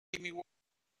Give me one.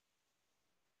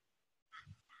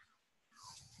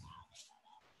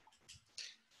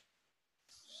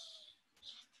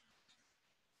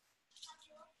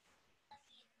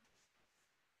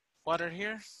 Water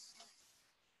here.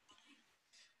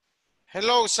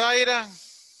 Hello, Zaira.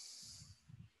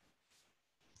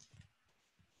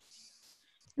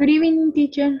 Good evening,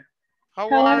 teacher. How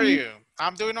are you?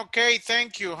 I'm doing okay,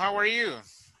 thank you. How are you?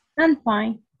 I'm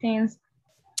fine, thanks.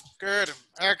 Good,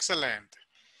 excellent.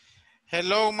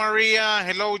 Hello, Maria.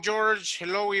 Hello, George.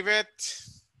 Hello, Yvette.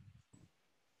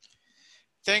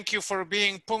 Thank you for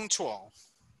being punctual.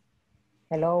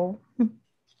 Hello.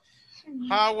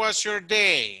 How was your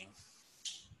day?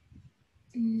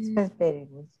 It was very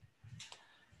good.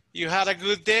 You had a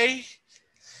good day?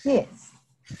 Yes.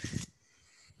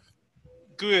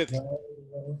 Good.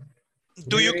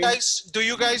 Do you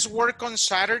guys work on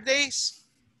Saturdays?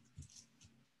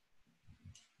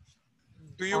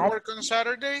 Do you work on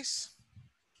Saturdays?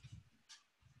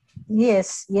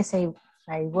 Yes,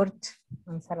 I worked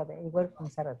on Saturday. I work on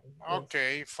Saturday. Yes.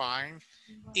 Okay, fine.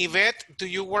 Yvette, do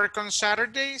you work on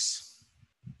Saturdays?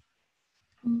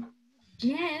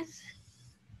 Yes.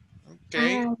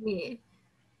 Okay.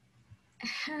 I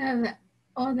have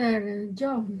other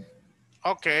job.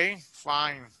 Okay,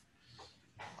 fine.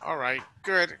 All right,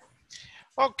 good.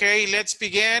 Okay, let's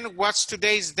begin. What's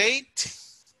today's date?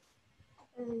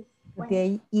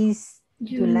 Today is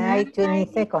July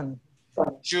 22nd.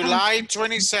 July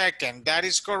 22nd, that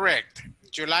is correct.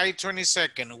 July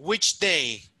 22nd. Which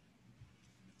day?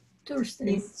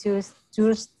 Thursday. It's just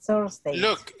Thursday.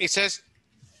 Look, it says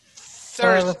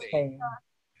Thursday.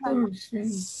 Thursday.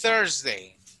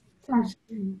 Thursday.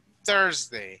 Thursday.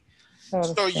 Thursday. So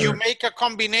Thursday. you make a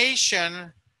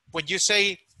combination. When you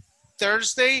say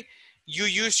Thursday, you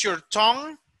use your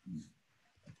tongue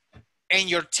and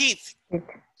your teeth.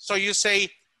 So you say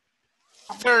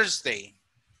Thursday.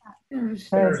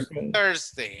 Thursday.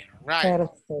 Thursday, right.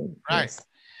 Thursday. Right. Yes.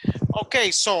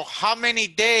 Okay, so how many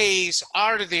days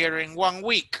are there in 1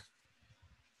 week?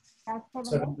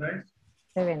 7 days.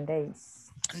 7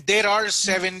 days. There are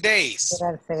 7 days.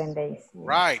 There are 7 days. Yes.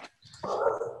 Right.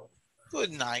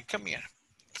 Good night. Come here.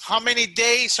 How many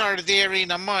days are there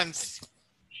in a month?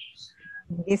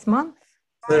 This month?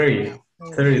 30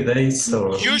 days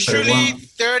or Usually 31.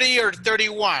 30 or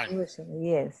 31. Usually,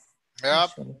 yes. Yep.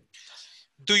 Usually.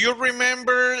 Do you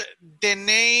remember the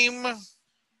name,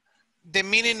 the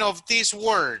meaning of this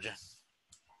word?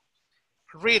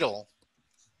 Riddle.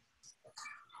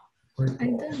 I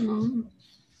don't know.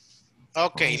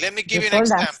 Okay, let me give you an told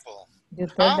us. example. You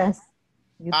told us.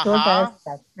 You told us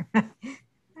that. I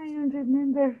don't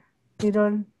remember it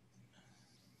all.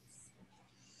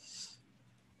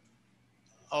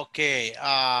 Okay,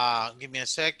 give me a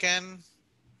second.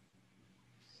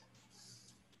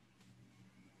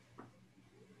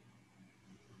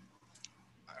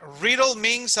 Riddle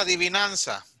means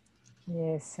adivinanza.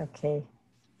 Yes, okay.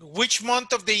 Which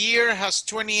month of the year has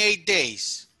 28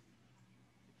 days?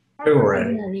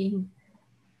 February.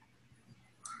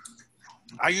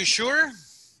 Are you sure?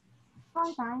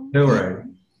 February.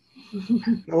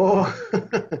 Oh,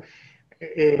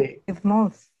 12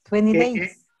 months, 20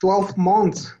 days. 12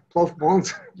 months. 12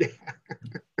 months. Yeah.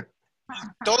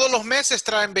 Todos los meses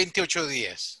traen 28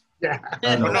 días. Yeah.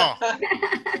 ¿O no?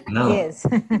 No. Yes.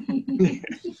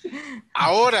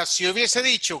 Ahora, si hubiese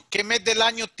dicho qué mes del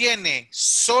año tiene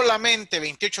solamente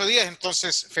 28 días,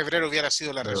 entonces febrero hubiera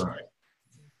sido la respuesta.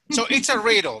 So it's a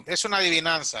riddle. Es una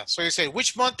adivinanza. So you say,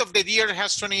 which month of the year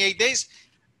has 28 days?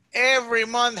 Every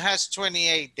month has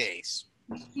 28 days.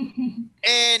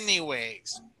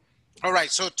 Anyways. All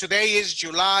right, so today is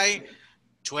July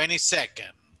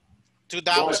 22nd,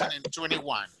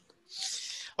 2021.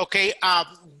 Okay,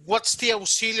 what's the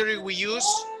auxiliary we use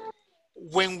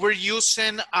when we're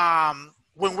using,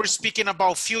 when we're speaking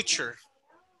about future?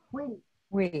 Will.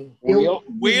 Will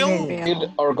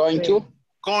or going to?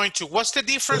 Going to. What's the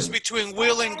difference between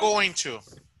will and going to?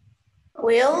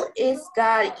 Will is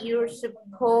that you're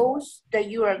supposed that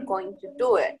you are going to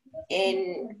do it.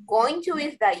 And going to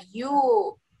is that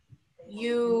you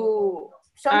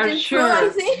something sure. true, I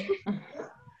think.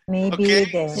 Maybe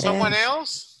Okay, someone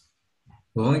else?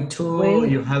 Going to, Will.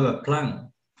 you have a plan.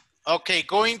 Okay,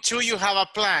 going to, you have a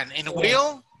plan. And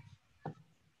will?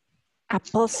 It's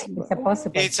a possible.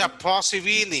 It's a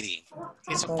possibility.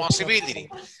 It's a possibility.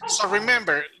 So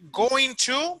remember, going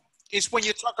to is when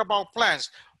you talk about plans.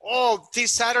 Oh,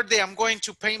 this Saturday I'm going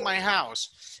to paint my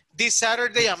house. This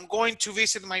Saturday I'm going to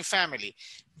visit my family.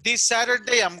 This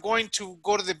Saturday I'm going to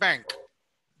go to the bank.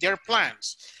 They're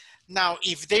plans. Now,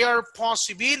 if they are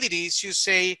possibilities, you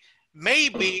say,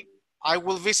 maybe I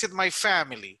will visit my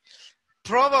family.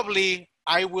 Probably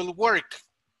I will work.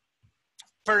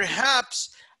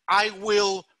 Perhaps I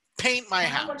will paint my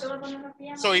house.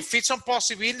 So if it's a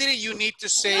possibility, you need to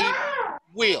say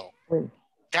will. Will.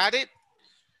 Got it?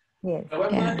 Yes.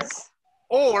 Yes.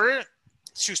 Or,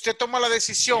 si usted toma la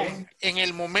decisión en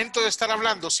el momento de estar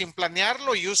hablando sin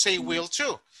planearlo, you say will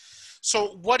too.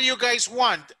 So what do you guys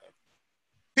want?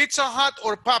 Pizza Hut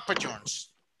or Papa John's?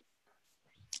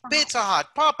 Pizza Hut,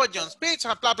 Papa John's, Pizza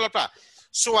Hut, blah, blah, blah.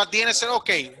 So at the end I said,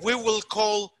 okay, we will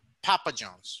call Papa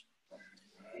John's.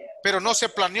 Pero no se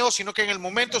planeó, sino que en el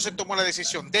momento se tomó la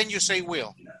decisión. Then you say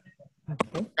will.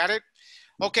 Okay. Got it?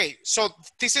 Okay, so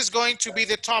this is going to be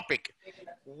the topic.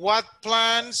 What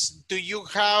plans do you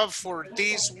have for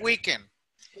this weekend?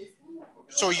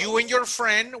 So you and your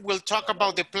friend will talk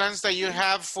about the plans that you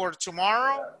have for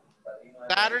tomorrow,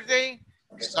 Saturday,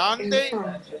 Sunday,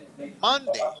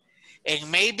 Monday. And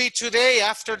maybe today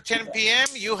after 10 p.m.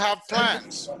 you have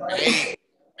plans.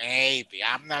 Maybe,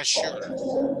 I'm not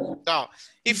sure. So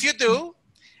if you do,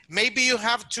 maybe you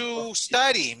have to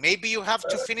study. Maybe you have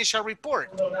to finish a report,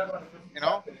 you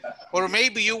know, or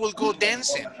maybe you will go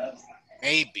dancing.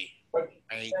 Maybe.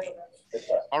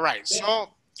 All right, so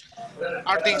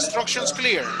are the instructions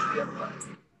clear?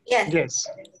 Yes. Yes.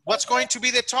 What's going to be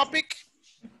the topic?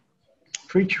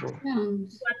 Future.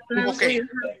 Okay.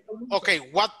 Okay,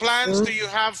 what plans do you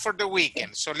have for the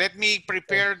weekend? So let me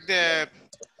prepare the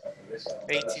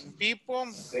 18 people.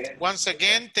 Once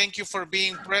again, thank you for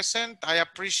being present. I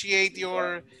appreciate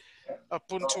your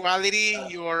punctuality,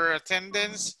 your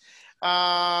attendance.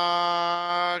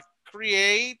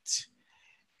 Create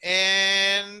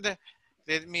and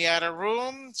let me add a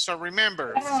room. So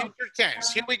remember, future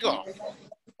tense. Here we go.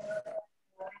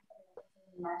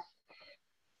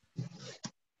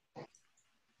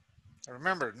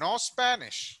 Remember, no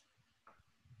Spanish.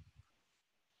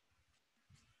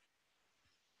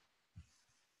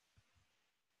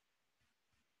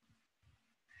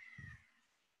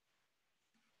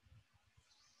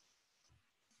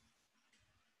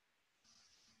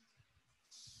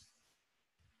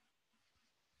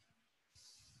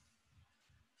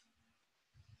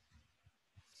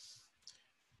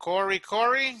 Corey.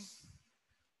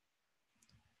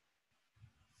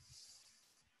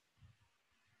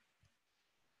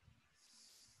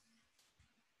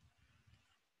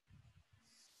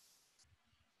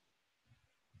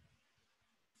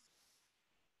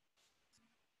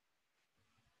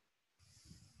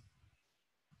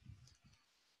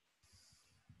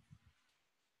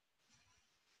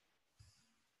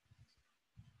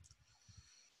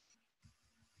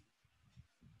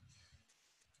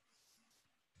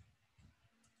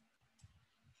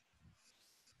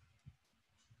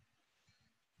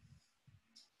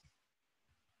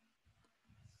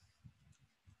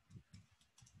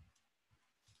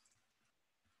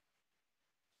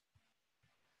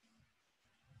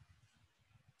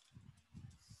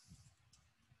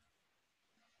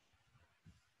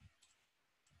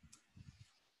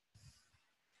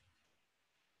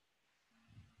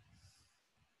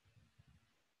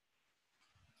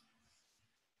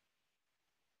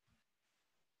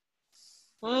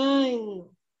 Ay,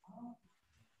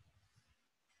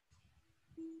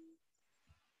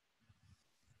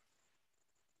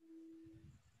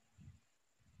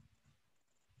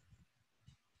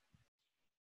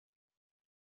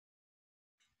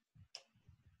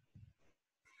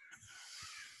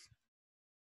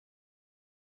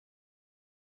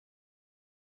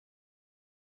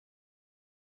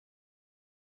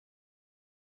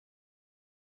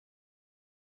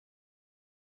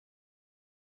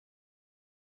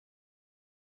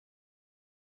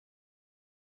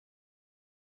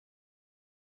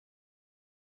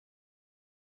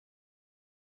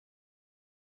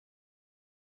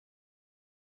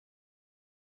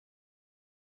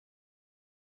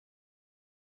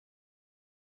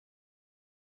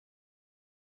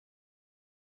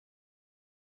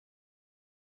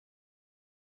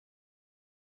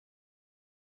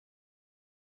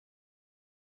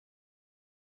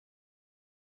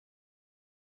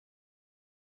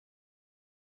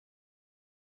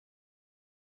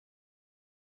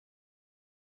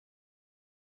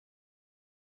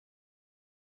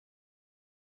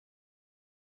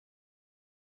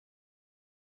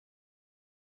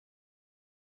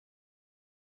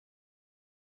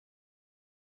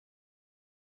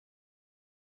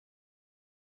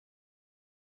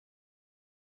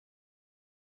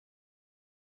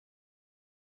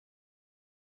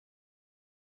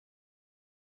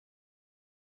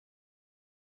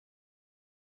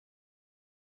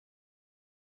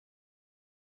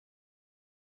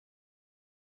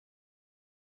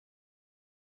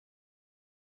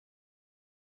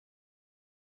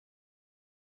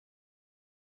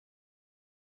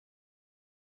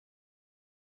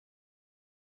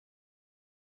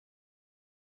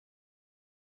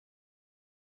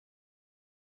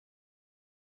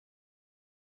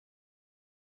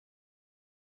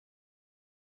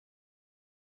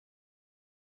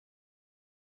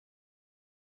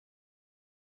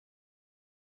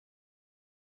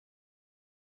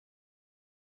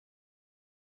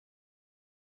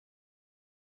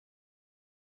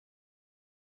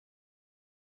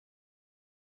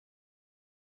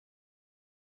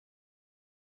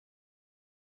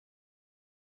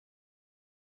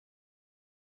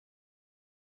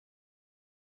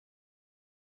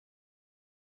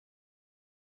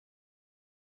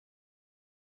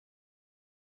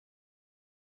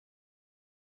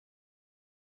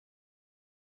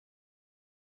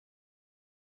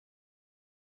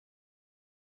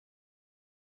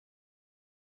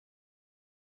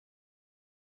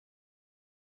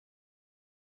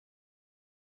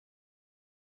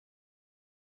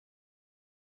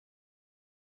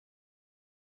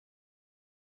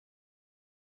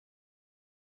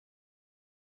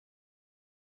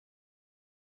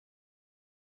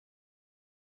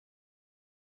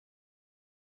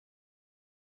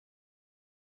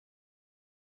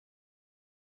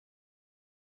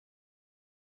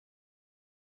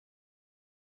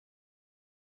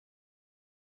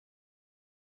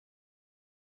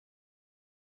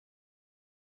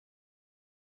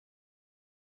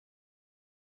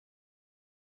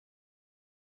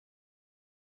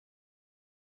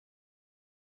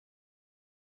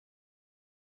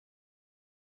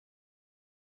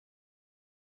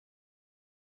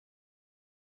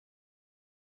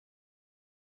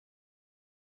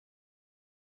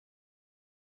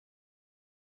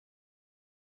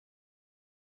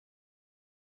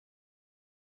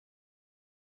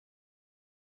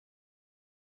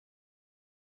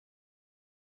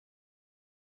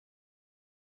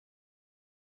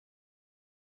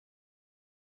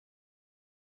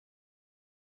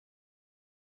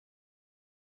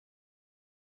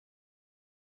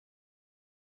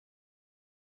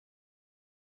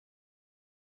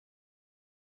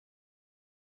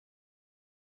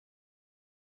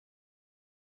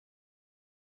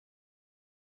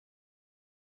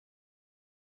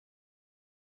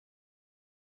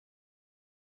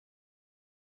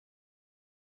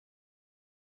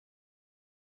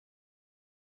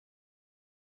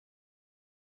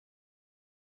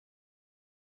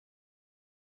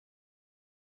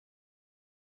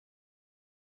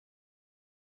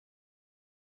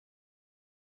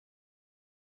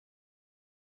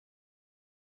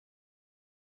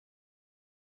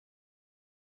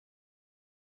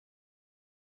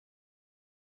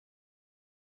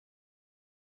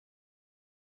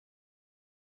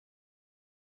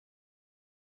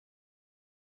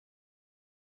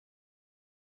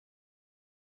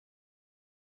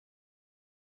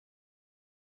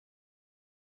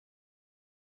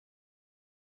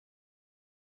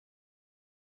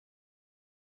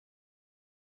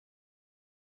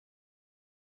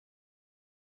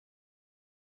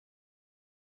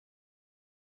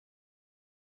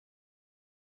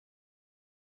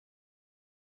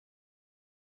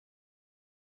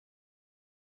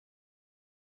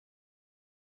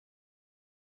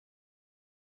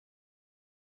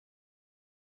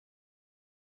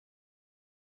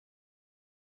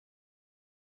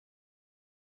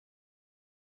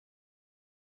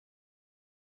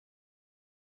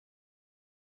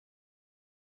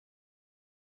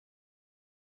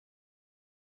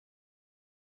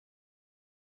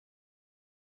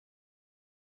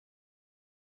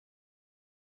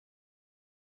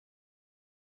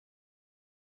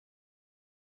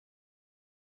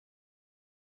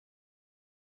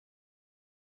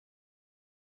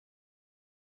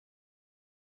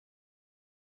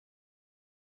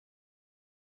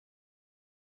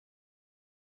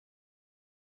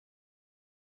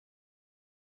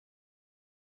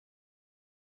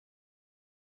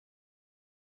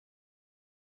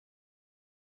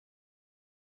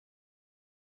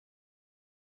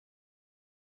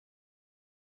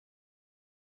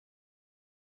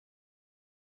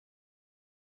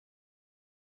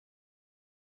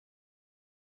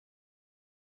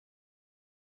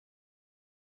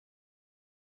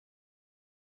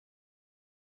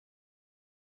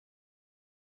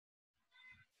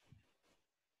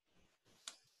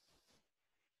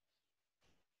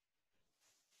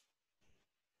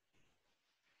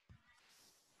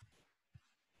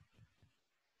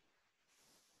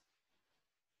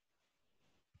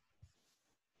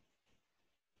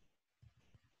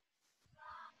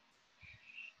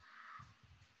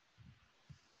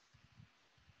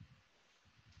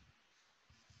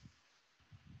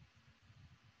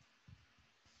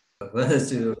 what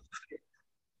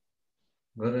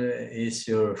is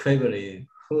your favorite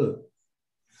food?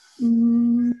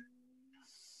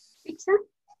 Pizza.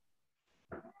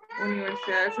 Universidad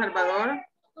de El Salvador.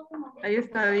 I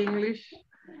studied English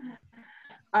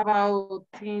about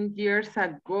 10 years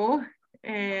ago,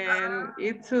 and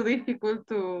it's so difficult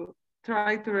to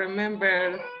try to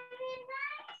remember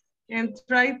and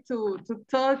try to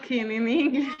talk in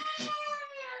English.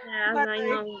 Yes, But I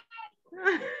know.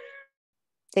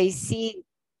 They see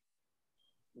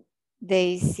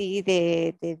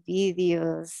the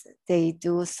videos, they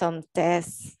do some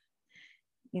tests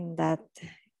in that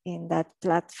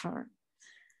platform.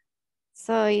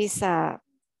 So it's a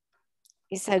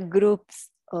group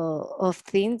of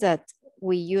things that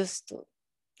we used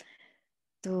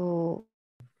to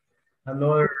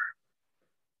Another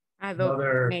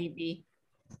maybe.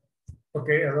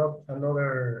 okay,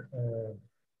 another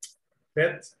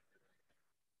pet,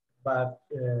 but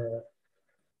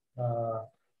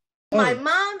My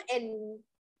mom and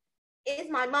it's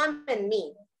my mom and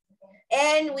me.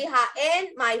 And we have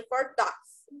my 4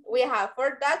 dogs. We have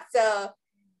 4 dogs, so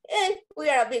we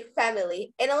are a big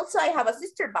family. And also I have a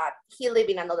sister, but he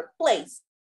lives in another place.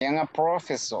 I'm a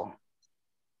professor.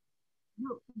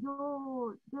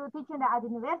 You teach at the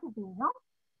university, no?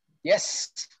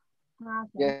 Yes. Okay.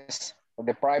 Yes, for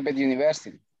the private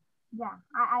university. Yeah,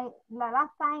 the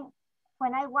last time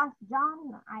when I was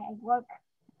young, I worked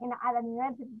at a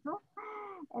university too,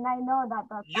 and I know that.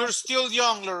 You're still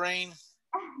young, Lorraine.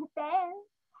 10,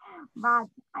 but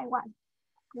I was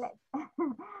less.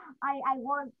 I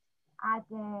worked at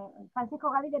Francisco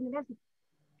Gavidia University.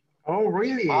 Oh,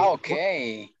 really?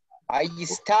 Okay. I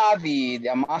studied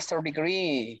a master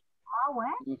degree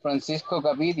in Francisco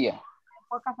Gavidia. I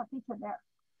work as a teacher there.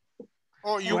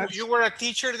 Oh, you were a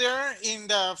teacher there in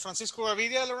the Francisco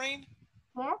Gavidia, Lorraine?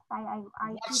 Yes, I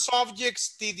What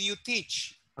subjects did you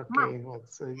teach? Okay,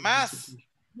 Math.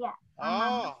 Yeah.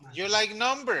 Oh, you like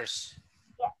numbers?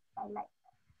 Yes, I like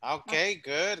that. Okay,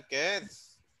 good.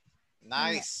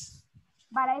 Nice.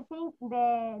 But I think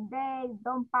they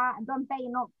don't pay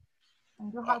enough,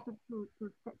 and you have to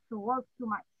work too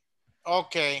much.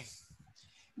 Okay,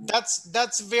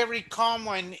 that's very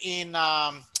common in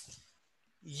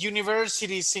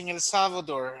universities in El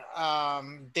Salvador.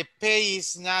 The pay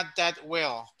is not that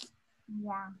well.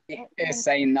 Yeah. Yes,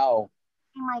 I know.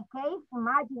 In my case,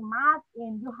 imagine math,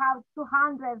 and you have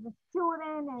 200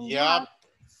 students, and you have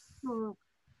to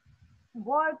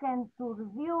work and to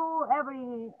review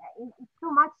it's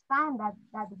too much time that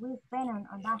we spend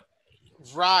on that.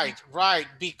 Right,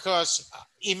 because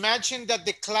imagine that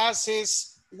the class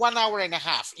is 1 hour and a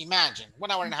half, imagine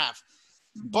 1 hour and a half,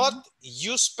 but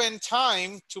you spend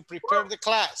time to prepare the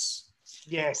class.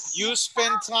 Yes. You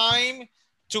spend time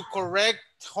to correct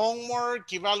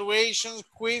homework, evaluations,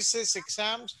 quizzes,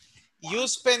 exams. You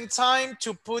spend time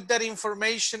to put that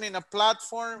information in a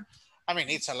platform. I mean,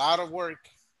 it's a lot of work.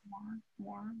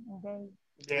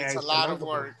 It's a lot of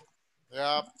work.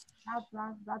 Yeah.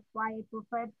 That's why I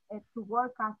prefer to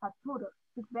work as a tutor.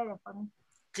 It's better for me.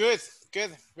 Good.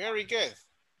 Very good.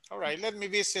 All right, let me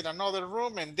visit another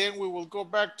room and then we will go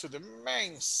back to the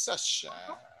main session.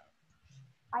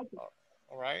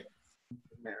 All right.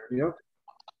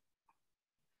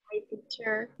 Hi,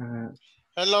 teacher.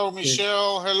 Hello,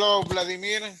 Michelle. Hello,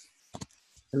 Vladimir.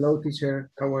 Hello,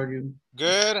 teacher. How are you?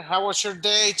 Good. How was your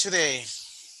day today?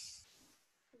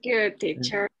 Good,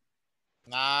 teacher.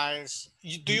 Nice.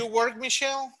 Do you work,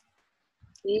 Michelle?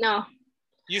 No.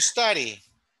 You study?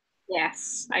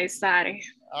 Yes, I study.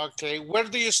 Okay. Where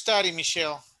do you study,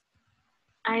 Michelle?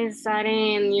 I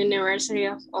study in University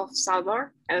of El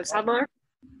Salvador.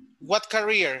 What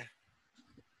career?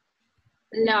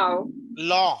 Law.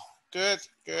 Law. Good.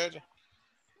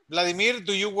 Vladimir,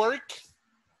 do you work?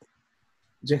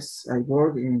 Yes, I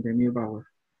work in the Neubauer.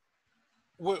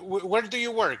 Where do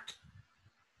you work?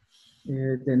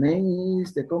 The name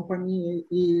is, the company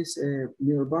is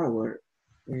Neubauer.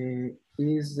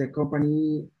 Is the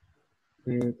company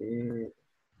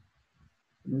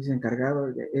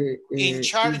encargado in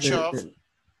charge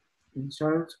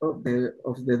of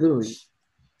the doing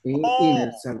in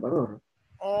El Salvador.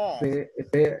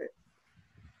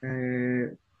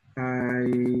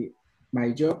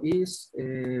 My job is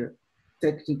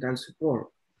technical support.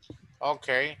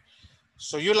 Okay,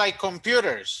 so you like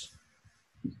computers?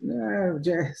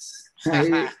 Yes,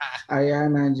 I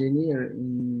am an engineer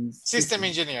in system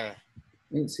engineer.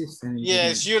 In system engineer.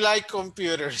 Yes, you like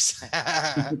computers.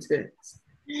 Yes.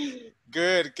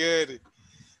 Good.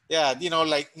 Yeah, you know,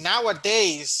 like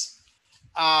nowadays,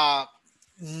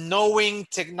 knowing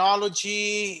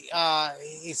technology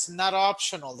is not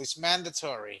optional, it's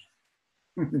mandatory.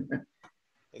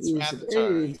 It's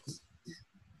mandatory.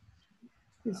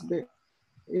 It's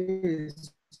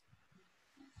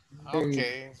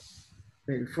Okay.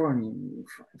 very funny,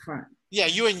 fun. Yeah,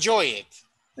 you enjoy it.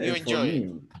 You enjoy it.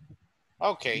 Me.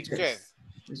 Okay, Yes. good.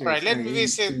 Yes, All right, let me I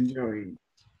visit. enjoy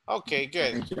Okay,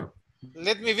 good. my job.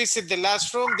 Let me visit the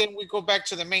last room, then we go back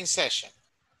to the main session.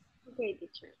 Okay,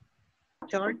 teacher.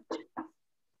 George.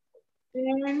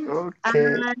 Okay.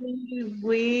 I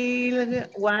will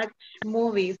watch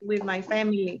movies with my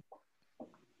family.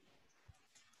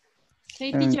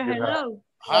 Hey, teacher, hello.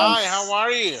 Hi, how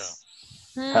are you?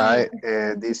 Hi,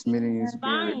 this meeting is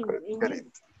being recorded.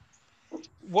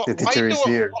 The teacher is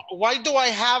here. Why do I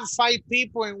have 5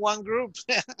 people in one group?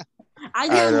 I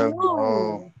don't don't know.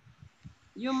 know.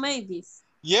 You made this.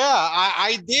 Yeah,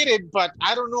 I did it, but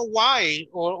I don't know why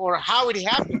or how it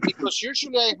happened, because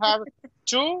usually I have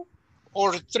 2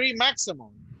 or 3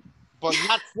 maximum, but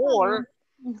not 4.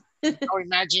 Now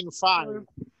imagine 5.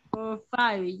 Or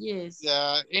 5, yes.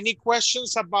 Any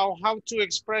questions about how to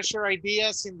express your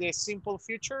ideas in the simple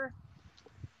future?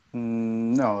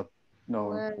 No, no.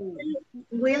 Well,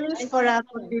 will is for a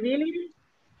possibility.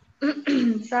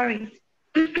 Sorry.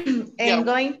 And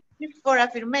going is for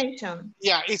affirmation.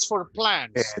 Yeah, it's for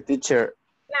plans. Teacher,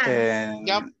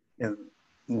 Yep.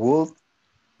 Would?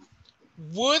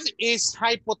 Would is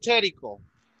hypothetical.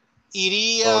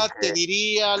 Iría, te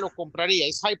diría, lo compraría.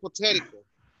 It's hypothetical.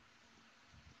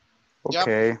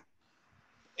 Okay. Yep.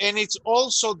 And it's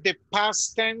also the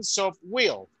past tense of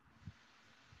will.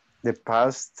 The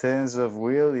past tense of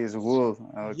will is would.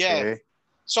 Okay. Yes.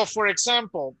 So for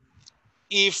example,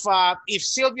 if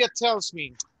Sylvia tells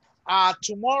me,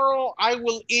 tomorrow I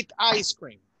will eat ice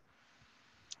cream.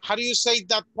 How do you say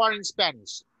that part in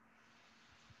Spanish?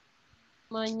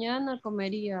 Mañana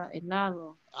comería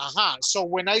helado. So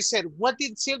when I said, what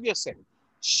did Sylvia say?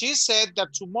 She said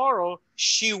that tomorrow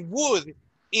she would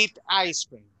eat ice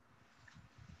cream.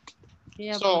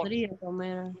 Ella podría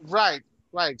comer. Right.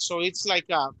 So it's like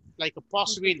a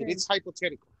possibility. It's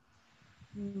hypothetical.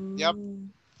 Yep.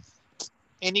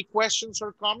 Any questions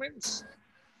or comments?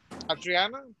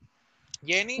 Adriana?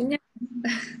 Jenny?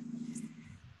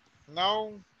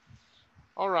 No?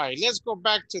 All right, let's go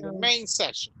back to the main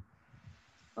session.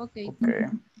 Okay. Okay.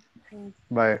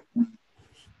 Bye.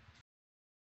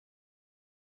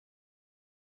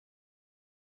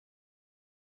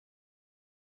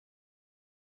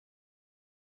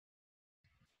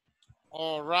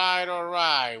 All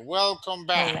right. Welcome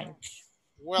back.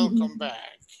 Welcome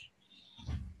back.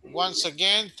 Once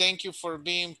again, thank you for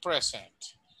being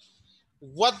present.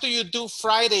 What do you do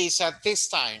Fridays at this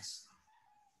time?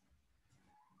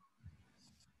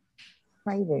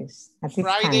 Fridays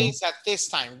at this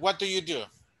time. What do you do?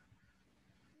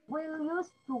 We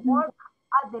used to work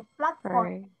at the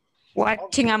platform.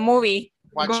 Watching a movie.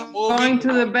 Watch a movie. Going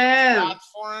to the bed.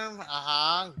 Platform.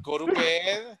 Go to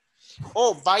bed.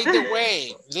 Oh, by the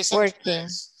way, listen to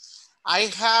this.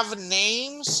 I have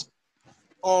names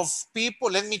of people.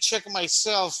 Let me check my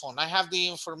cell phone. I have the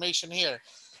information here.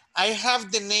 I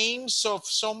have the names of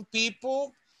some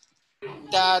people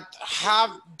that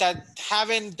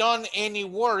haven't done any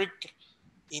work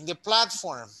in the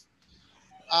platform.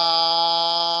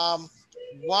 1,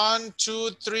 2,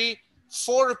 3,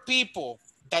 4 people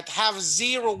that have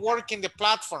 0 work in the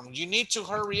platform. You need to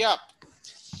hurry up.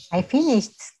 I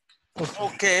finished.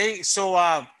 Okay, so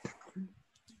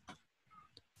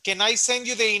can I send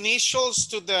you the initials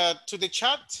to the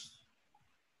chat?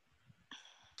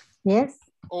 Yes.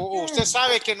 O usted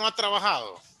sabe que no ha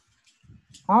trabajado.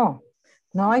 Oh,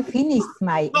 no, I finished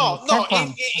my. No,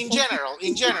 in general.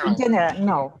 In general,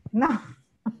 no.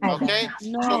 Okay.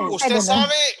 No. So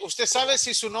usted sabe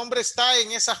si su nombre está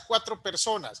en esas 4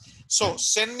 personas. So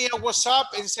send me a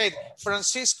WhatsApp and say,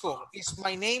 Francisco, is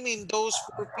my name in those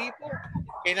 4 people?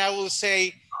 And I will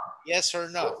say yes or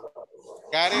no.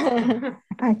 Got it?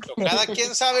 So, cada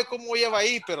quien sabe cómo lleva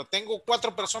ahí, pero tengo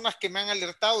 4 personas que me han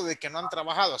alertado de que no han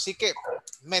trabajado. Así que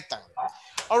metan.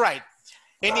 All right.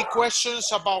 Any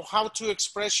questions about how to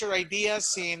express your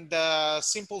ideas in the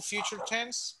simple future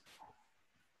tense?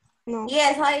 No.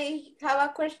 Yes, I have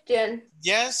a question.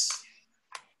 Yes.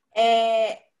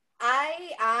 I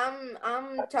am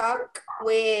talk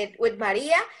with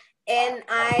Maria, and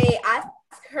I ask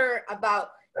her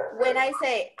about when I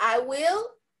say I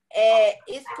will,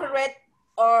 is correct,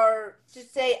 or to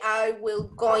say I will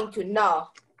going to know.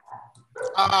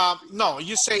 No,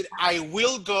 you say I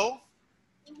will go.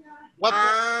 What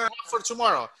for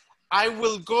tomorrow? I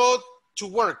will go to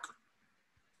work.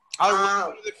 I will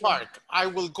go to the park. I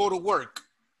will go to work.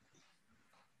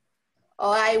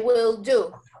 Or I will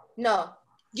do. No.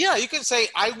 Yeah, you can say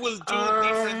I will do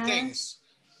different things.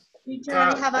 Teacher,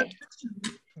 I have a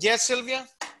Yes, Sylvia?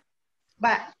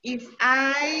 But if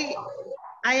I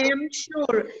am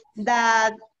sure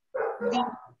that the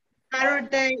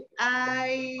Saturday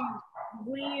I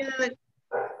will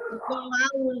go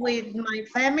out with my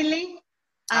family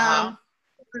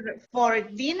for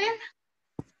dinner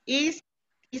is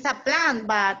a plan,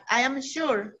 but I am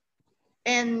sure.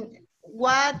 And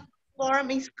what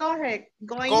form is correct?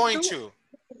 Going to.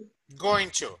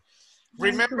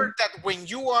 Remember that when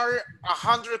you are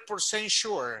 100%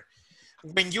 sure,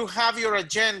 when you have your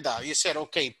agenda, you said,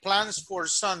 okay, plans for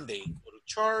Sunday, go to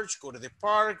church, go to the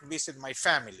park, visit my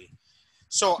family.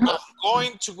 So I'm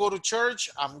going to go to church,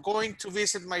 I'm going to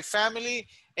visit my family,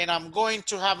 and I'm going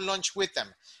to have lunch with them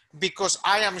because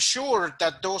I am sure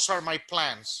that those are my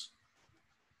plans.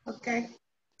 Okay.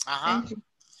 Thank you.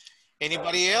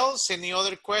 Anybody else? Any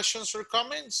other questions or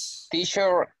comments?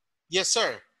 Teacher. Yes,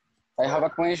 sir. I have a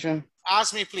question.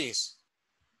 Ask me, please.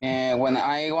 When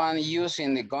I want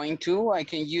using the going to, I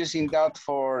can using that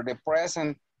for the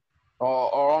present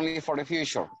or only for the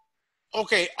future?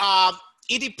 Okay,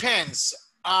 it depends.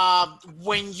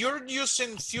 When you're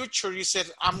using future, you said,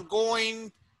 I'm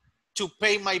going to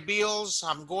pay my bills,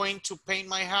 I'm going to paint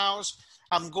my house,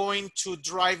 I'm going to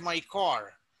drive my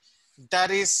car.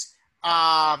 That is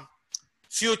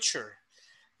future.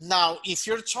 Now, if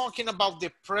you're talking about the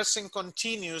present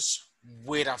continuous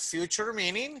with a future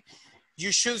meaning,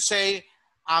 you should say,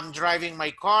 I'm driving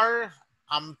my car,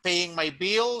 I'm paying my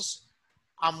bills,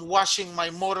 I'm washing my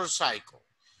motorcycle.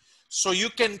 So you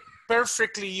can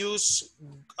perfectly use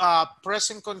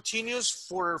present continuous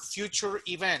for future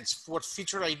events, for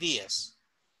future ideas.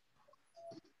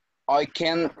 I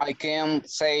can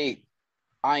say,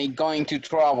 I'm going to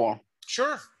travel.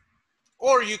 Sure.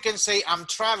 Or you can say, I'm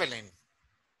traveling.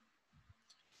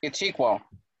 It's equal.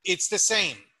 It's the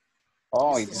same.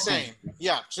 Oh, it's the same.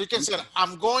 Yeah, so you can say,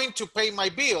 I'm going to pay my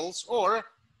bills, or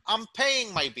I'm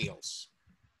paying my bills.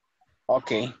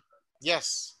 Okay.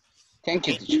 Yes. Thank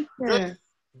you, teacher. Good.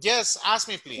 Yes, ask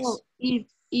me, please. So if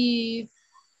you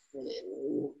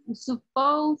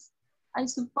suppose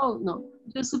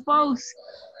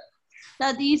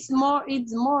that it's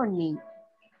morning.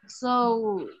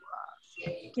 So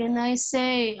can I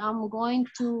say I'm going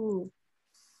to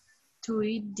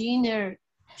eat dinner?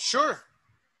 Sure.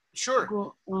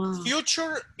 Sure.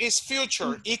 Future is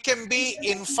future. It can be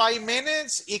in 5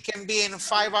 minutes. It can be in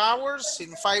 5 hours,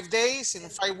 in 5 days, in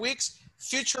 5 weeks.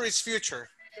 Future is future.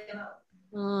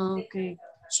 Okay.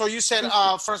 So you said,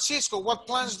 Francisco, what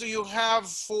plans do you have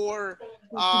for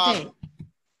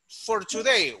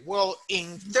today? Well,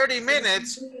 in 30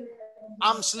 minutes,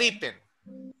 I'm sleeping.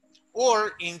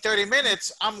 Or in 30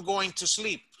 minutes, I'm going to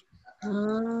sleep.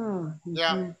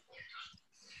 Yeah.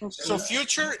 Okay. So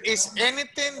future is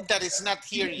anything that is not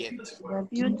here yet. The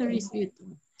future is future.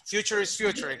 Future is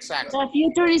future, exactly. The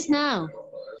future is now.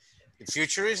 The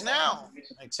future is now,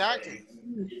 exactly.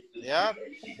 Yeah.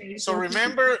 So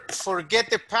remember, forget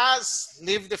the past,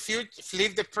 live the future,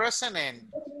 live the present,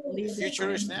 and the future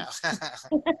is now.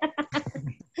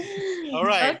 All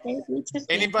right. Okay,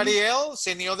 anybody else?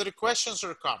 Any other questions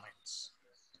or comments?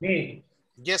 Me.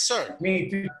 Yes, sir.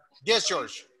 Me too. Yes,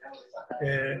 George.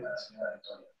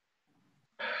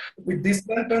 With these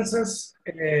sentences,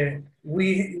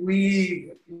 we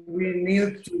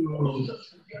need to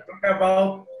talk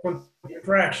about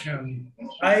contraction.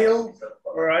 I'll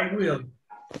or I will.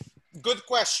 Good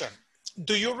question.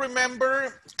 Do you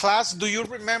remember, class, do you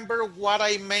remember what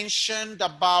I mentioned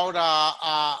about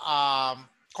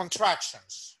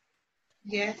contractions?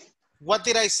 Yes. What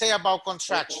did I say about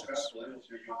contractions?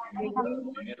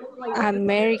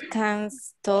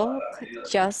 Americans talk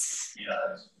just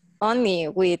only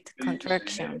with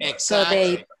contraction.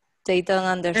 Exactly. So they don't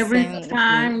understand. Every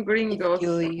time gringos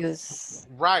you use.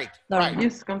 Right, right.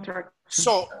 Use contraction.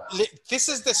 So this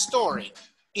is the story.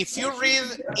 If you read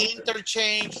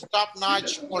Interchange, Top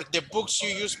Notch, or the books you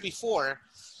used before,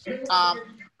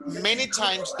 many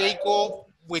times they go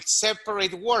with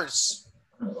separate words.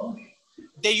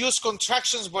 They use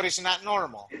contractions, but it's not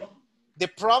normal. The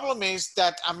problem is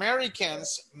that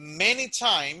Americans, many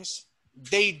times,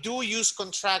 they do use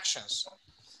contractions.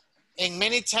 And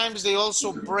many times they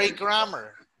also break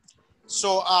grammar.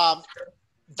 So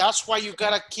that's why you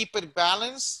gotta keep it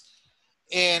balanced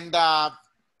and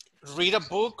read a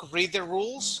book, read the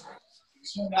rules,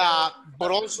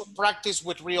 but also practice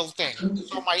with real things.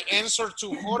 So my answer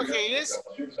to Jorge is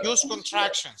use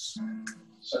contractions.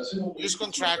 Use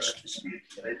contractions.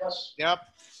 Yep.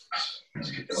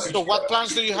 So what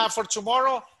plans do you have for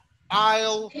tomorrow?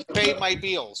 I'll pay my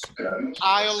bills.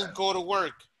 I'll go to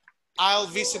work. I'll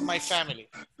visit my family.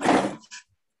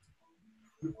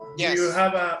 Yes. Do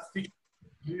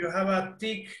you have a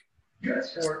tick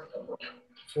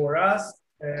for us?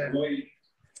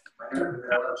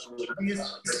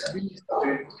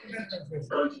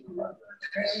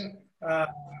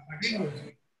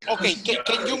 Okay,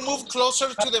 can you move closer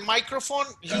to the microphone?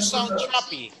 You sound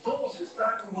choppy.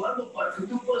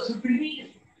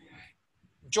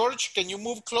 George, can you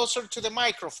move closer to the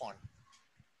microphone?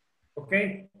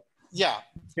 Okay. Yeah.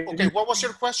 Okay, what was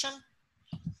your question?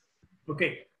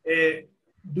 Okay.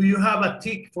 Do you have a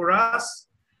tick for us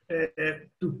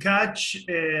to catch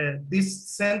these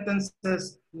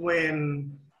sentences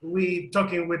when we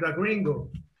talking with a gringo?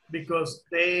 Because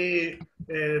they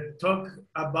talk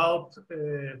about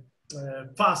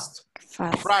fast.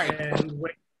 Right. And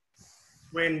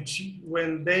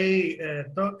when they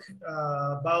talk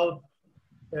about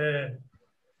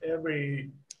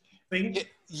everything,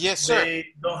 yes, sir.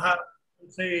 They don't have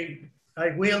to say I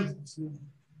will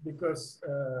because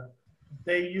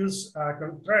they use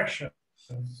contractions.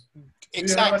 Exactly. Do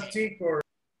you have a tick or?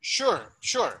 Sure,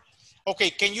 sure. Okay,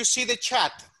 can you see the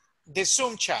chat, the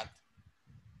Zoom chat?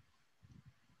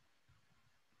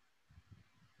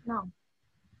 No.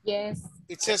 Yes.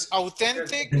 It says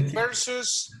authentic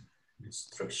versus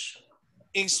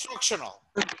instructional.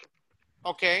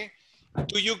 Okay.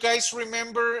 Do you guys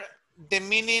remember the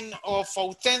meaning of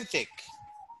authentic?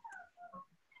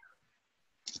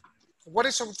 What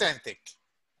is authentic?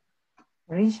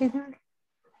 Original.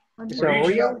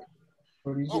 Original.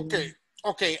 Okay.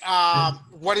 Okay.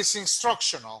 What is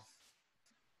instructional?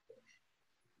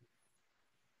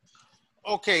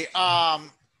 Okay.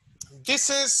 This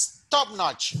is top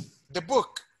notch, the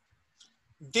book.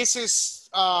 This is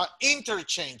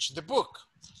interchange, the book.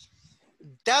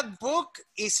 That book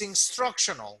is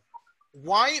instructional.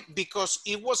 Why? Because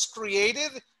it was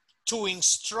created to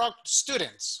instruct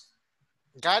students.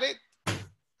 Got it?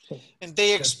 And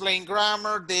they explain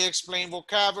grammar, they explain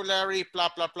vocabulary, blah,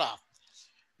 blah, blah.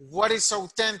 What is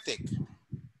authentic?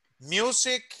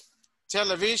 Music,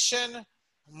 television,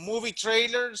 movie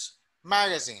trailers,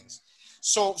 magazines.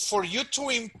 So for you to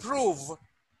improve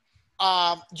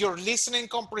your listening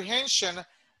comprehension,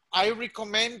 I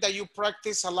recommend that you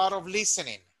practice a lot of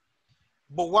listening.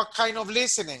 But what kind of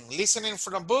listening? Listening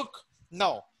from a book?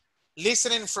 No.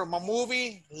 Listening from a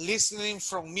movie, listening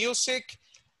from music,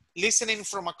 listening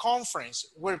from a conference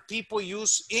where people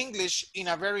use English in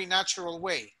a very natural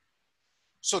way.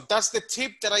 So that's the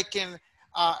tip that I can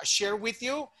share with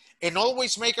you, and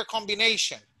always make a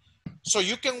combination. So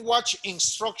you can watch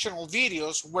instructional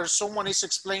videos where someone is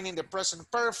explaining the present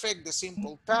perfect, the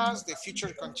simple past, the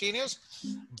future continuous,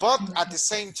 but at the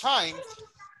same time,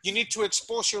 you need to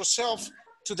expose yourself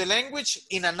to the language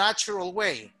in a natural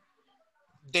way.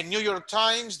 The New York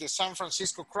Times, the San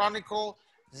Francisco Chronicle,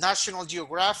 National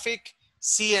Geographic,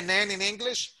 CNN in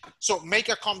English. So make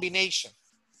a combination.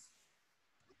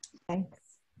 Thanks.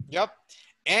 Yep.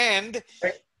 And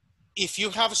if you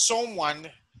have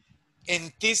someone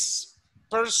and this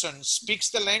person speaks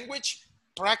the language,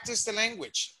 practice the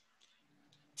language.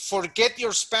 Forget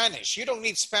your Spanish. You don't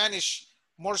need Spanish,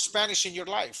 more Spanish in your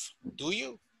life, do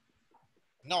you?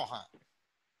 No, huh?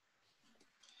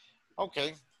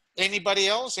 Okay. Anybody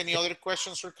else? Any other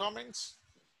questions or comments?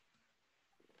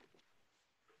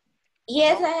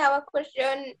 Yes, No? I have a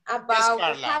question about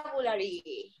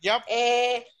vocabulary. Yep.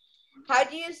 How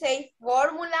do you say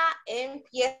fórmula en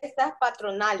fiestas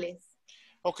patronales?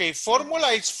 Okay, formula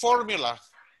is formula.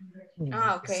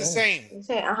 Ah, okay. It's the same.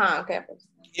 Okay.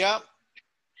 Yeah.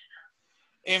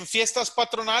 En fiestas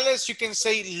patronales, you can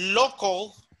say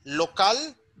local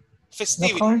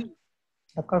festivity.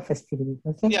 Local festivities.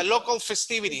 Okay. Yeah, local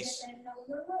festivities.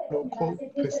 Local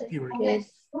festivities.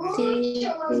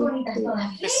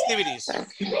 Festivities.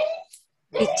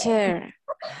 Teacher,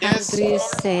 yes. How do you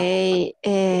say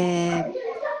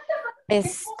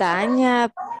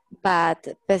pestaña,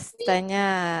 but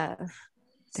pestaña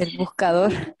del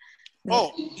buscador?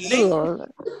 Oh, link.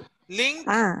 Link.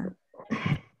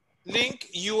 Link,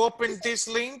 you open this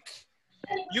link.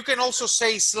 You can also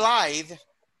say slide.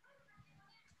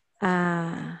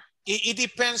 It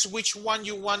depends which one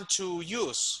you want to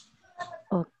use.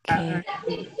 Okay.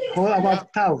 How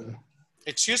about tab?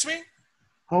 Excuse me?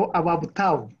 How about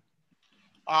tab?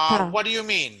 What do you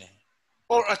mean?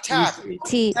 Or a tab?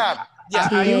 Tab. Yeah.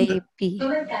 T-A-B.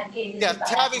 Yeah,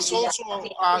 tab is also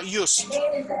used.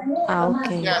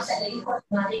 Okay. Yes.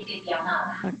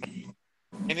 Okay.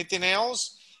 Anything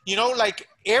else? You know, like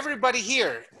everybody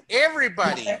here,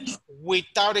 everybody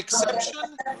without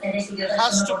exception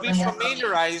has to be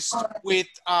familiarized with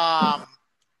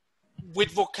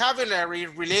vocabulary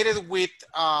related with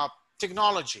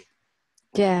technology.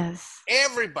 Yes.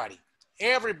 Everybody.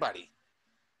 Everybody.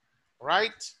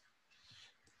 Right?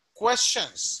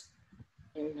 Questions?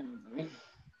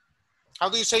 How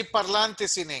do you say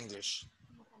parlantes in English?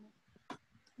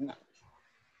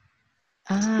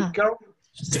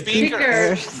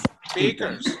 Speakers.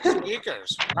 Speakers.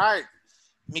 Right.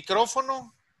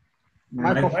 Micrófono?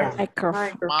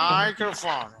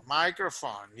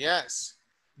 Microphone. Yes.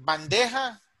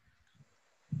 Bandeja?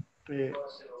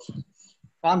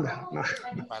 Bandeja.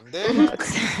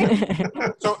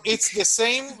 So it's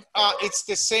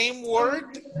the same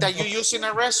word that you use in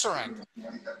a restaurant.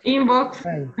 Inbox.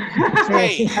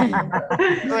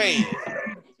 Tray.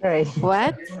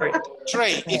 What?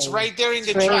 Tray. It's right there in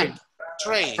the track.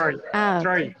 Tray.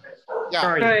 Yeah.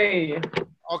 Tray.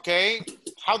 Okay.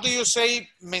 How do you say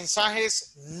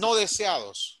mensajes no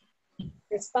deseados?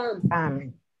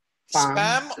 Spam.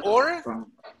 Spam or?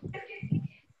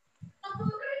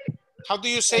 How do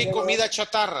you say comida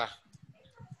chatarra?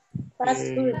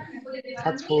 Fast food.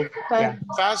 Fast food. Yeah.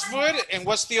 Fast food. And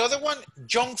what's the other one?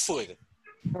 Junk food.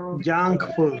 Junk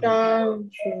food.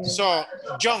 So,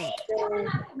 junk.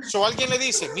 So alguien le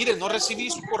dice, mire, no recibí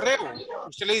su correo.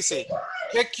 Usted le dice,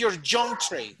 check your junk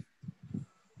tray.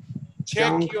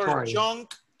 Check your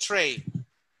junk tray.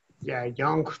 Yeah,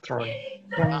 junk tray.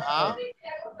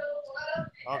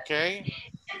 Okay.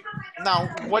 Now,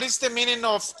 what is the meaning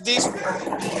of this?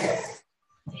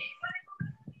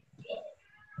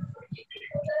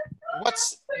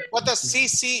 What does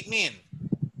CC mean?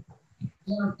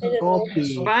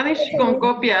 Copy. Spanish con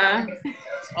copia.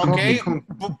 Okay,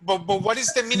 but what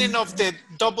is the meaning of the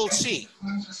double C?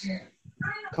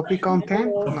 Copy content?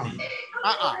 No.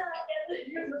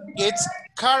 It's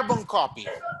carbon copy.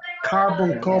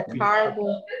 Carbon copy.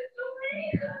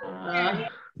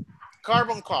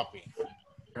 Carbon copy.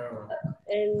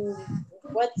 And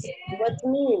what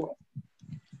mean?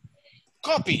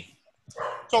 Copy.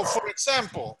 So, for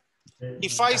example,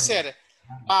 if I said,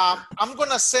 I'm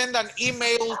going to send an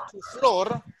email to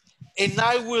Flor and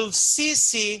I will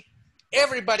CC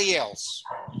everybody else.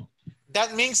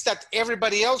 That means that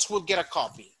everybody else will get a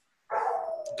copy.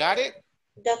 Got it?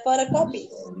 The photocopy.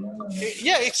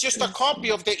 Yeah, it's just a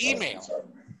copy of the email.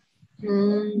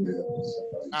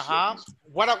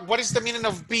 What is the meaning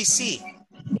of BC?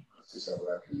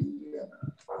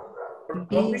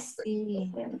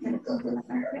 BC.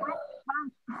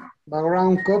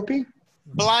 Background copy?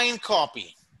 Blind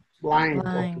copy. Blind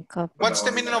copy. What's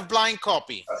the meaning of blind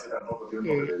copy?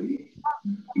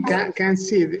 Can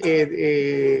see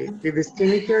the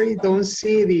destinatory don't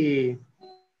see the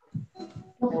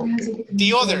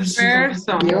others.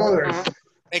 The others.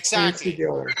 Exactly.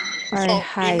 So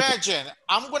imagine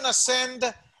I'm going to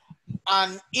send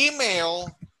an email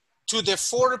to the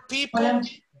 4 people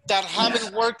that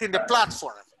haven't worked in the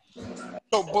platform.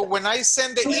 So, but when I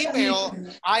send the email,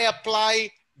 I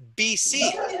apply BC.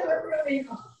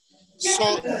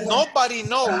 So nobody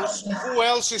knows who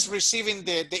else is receiving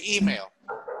the email.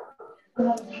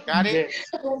 Got it?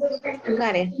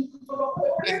 Got it.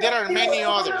 And there are many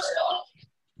others.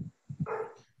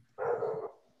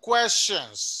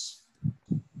 Questions?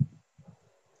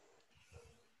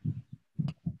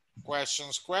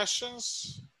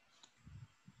 Questions?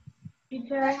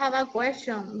 Teacher, I have a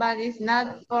question, but it's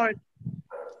not for...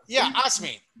 Yeah, ask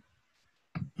me.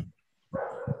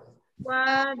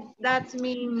 What that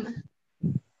mean?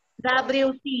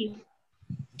 WT.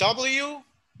 W?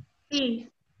 T.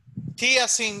 T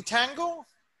as in tango?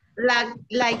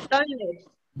 Like toilet.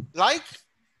 Like?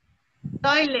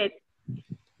 Toilet.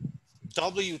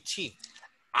 WT.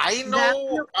 I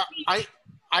know.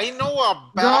 I know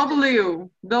about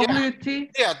WT.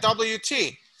 Yeah,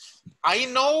 WT. I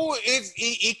know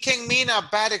it can mean a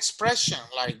bad expression,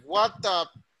 like what the,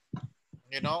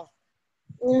 you know.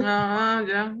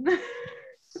 Yeah.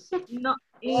 No,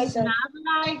 it's not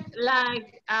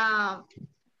like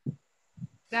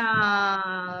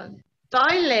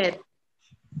toilet.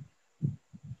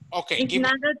 Okay. It's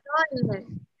not a toilet.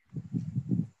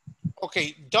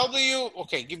 Okay,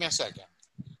 okay, give me a second.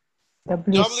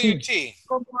 WT.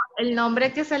 Como el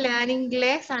nombre que se le da en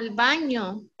inglés al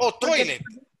baño. Oh, toilet.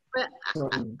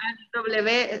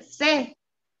 WC.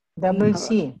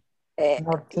 WC.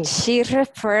 She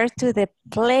referred to the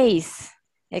place.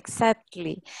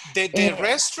 Exactly. The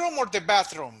restroom or the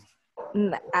bathroom?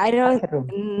 I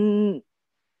don't.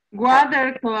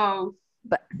 Water close.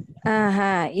 But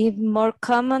it's more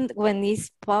common when it's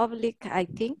public, I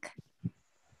think.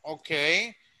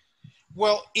 Okay.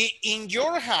 Well, in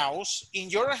your house,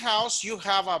 you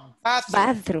have a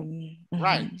bathroom.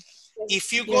 Right.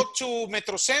 If you go to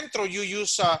Metrocentro, you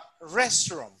use a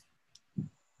restroom.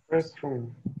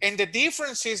 And the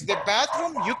difference is the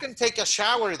bathroom, you can take a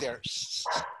shower there,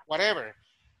 whatever.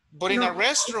 But in a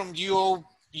restroom,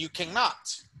 you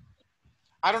cannot.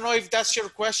 I don't know if that's your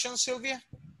question, Sylvia.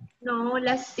 No,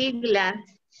 las siglas.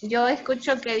 Yo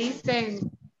escucho que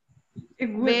dicen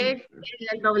B,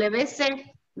 el WC.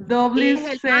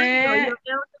 WC,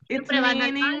 It's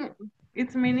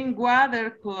it's meaning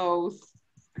water clothes.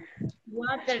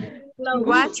 Water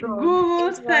Washroom. Google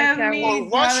It's like says me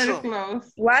water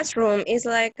clothes. Washroom is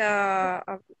like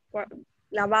a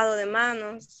lavado de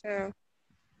manos.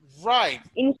 Right.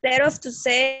 Instead of to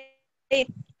say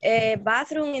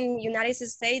bathroom in United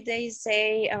States, they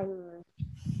say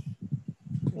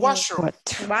washroom.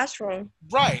 Washroom.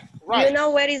 Right. You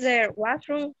know where is the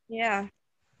washroom? Yeah.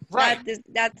 Right.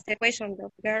 That's the question,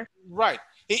 girl. Right.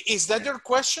 Is that your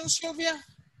question, Sylvia?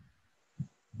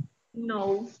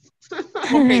 No.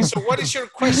 Okay, so what is your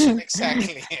question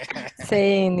exactly?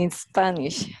 Saying in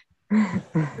Spanish.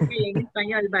 Okay, en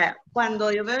español, vaya.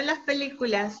 Cuando yo veo en las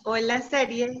películas o en las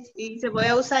series y se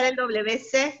puede usar el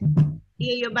WC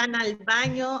y ellos van al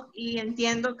baño y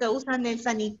entiendo que usan el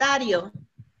sanitario.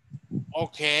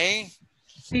 Okay.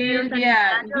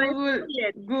 Sylvia,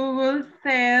 Google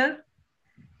says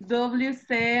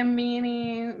WC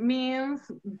means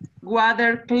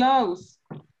water clothes.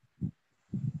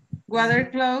 Water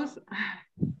clothes.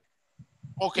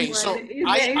 Okay, so it's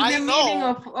I the know. meaning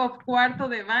of cuarto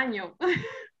de baño.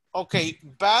 Okay,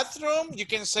 bathroom, you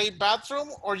can say bathroom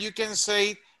or you can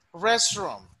say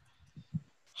restroom.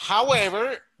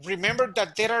 However, remember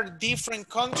that there are different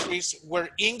countries where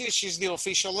English is the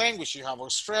official language. You have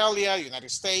Australia, United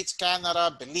States,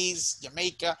 Canada, Belize,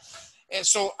 Jamaica. And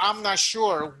so I'm not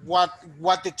sure what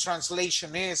the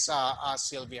translation is,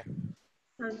 Sylvia.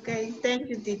 Okay, thank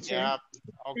you, teacher. Yeah,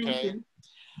 okay.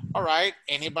 All right,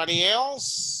 anybody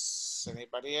else?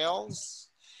 Anybody else?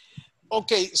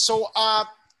 Okay, so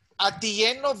at the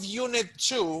end of Unit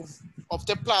 2 of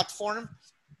the platform,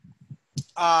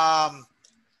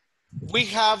 we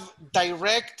have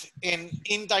direct and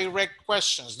indirect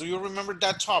questions. Do you remember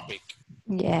that topic?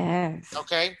 Yes.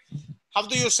 Okay. How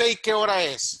do you say qué hora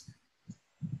es?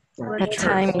 What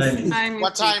time is it?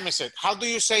 What time is it? How do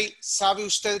you say sabe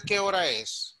usted qué hora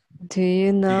es? Do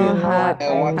you know what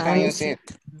time is it?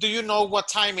 Do you know what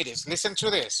time it is? Listen to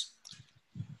this.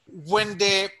 When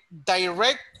the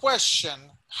direct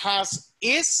question has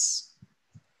is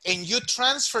and you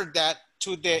transfer that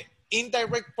to the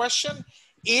indirect question,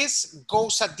 is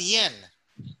goes at the end.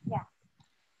 Yeah.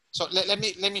 So let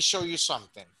me show you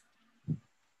something.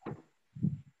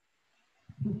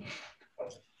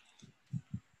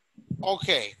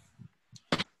 Okay.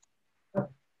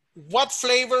 What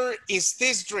flavor is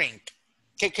this drink?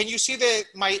 Can you see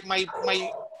my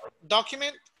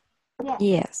document?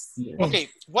 Yes. Okay,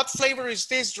 what flavor is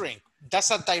this drink? That's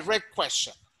a direct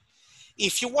question.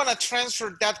 If you want to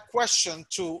transfer that question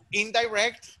to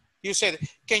indirect, you said,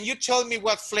 can you tell me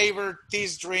what flavor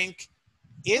this drink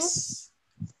is?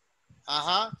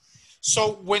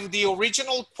 So when the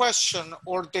original question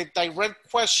or the direct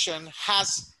question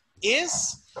has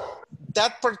is,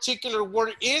 that particular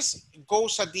word is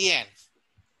goes at the end.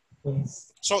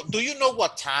 Yes. So do you know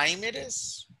what time it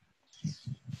is?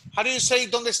 How do you say,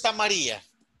 ¿dónde está María?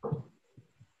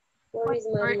 Where is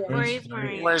Maria?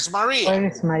 Where's Maria? Where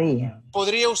is Maria?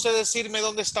 ¿Podría usted decirme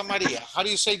dónde está María? How do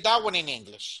you say that one in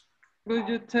English? Could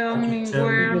you tell me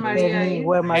where Maria is?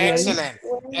 Where Maria Excellent,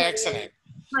 excellent.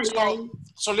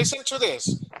 So listen to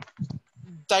this.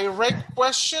 Direct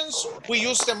questions, we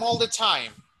use them all the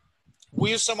time.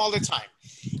 We use them all the time.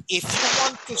 If you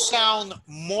want to sound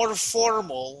more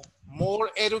formal, more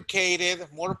educated,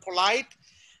 more polite,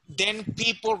 then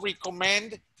people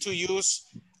recommend to use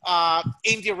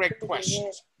indirect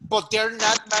questions, but they're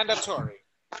not mandatory.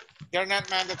 They're not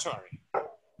mandatory.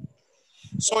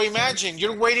 So imagine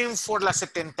you're waiting for la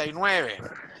 79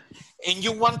 and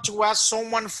you want to ask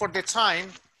someone for the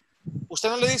time. Usted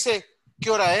no le dice,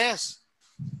 ¿qué hora es?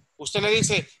 Usted le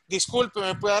dice, disculpe,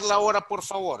 ¿me puede dar la hora, por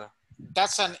favor?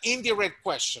 That's an indirect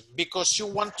question because you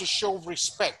want to show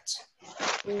respect.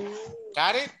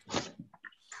 Got it?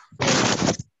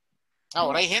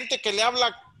 Ahora hay gente que le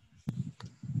habla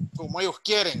como ellos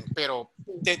quieren, pero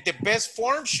the best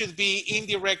form should be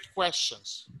indirect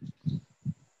questions.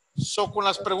 So con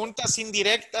las preguntas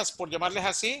indirectas, por llamarles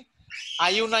así,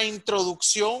 hay una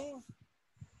introducción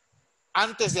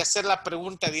antes de hacer la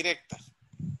pregunta directa.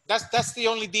 That's the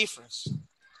only difference.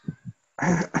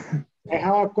 I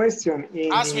have a question.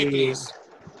 Ask me, please.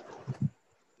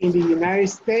 In the United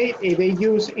States, they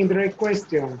use indirect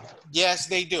question. Yes,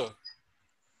 they do.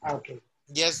 Okay.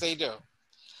 Yes, they do.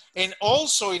 And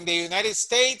also in the United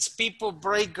States, people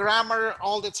break grammar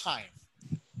all the time.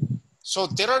 So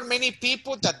there are many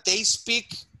people that they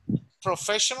speak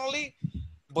professionally,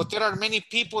 but there are many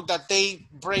people that they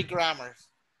break grammar.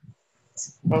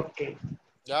 Okay.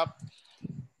 Yep.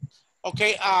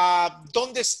 Okay,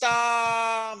 ¿dónde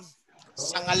está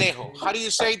San Alejo? How do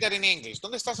you say that in English?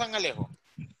 ¿Dónde está San Alejo?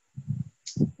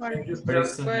 Where is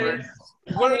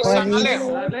San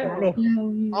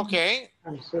Alejo? Okay.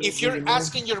 If you're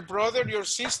asking your brother, your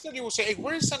sister, you will say, hey,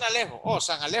 where is San Alejo? Oh,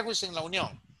 San Alejo is in La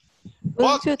Unión.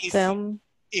 But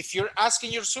if you're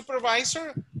asking your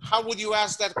supervisor, how would you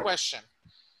ask that question?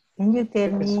 Can you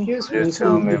tell me?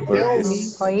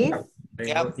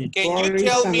 Yeah. Can you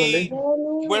tell me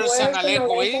where San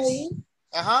Alejo is?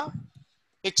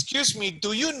 Excuse me,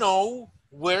 do you know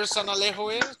where San Alejo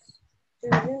is?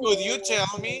 Could you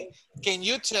tell me? Can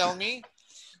you tell me?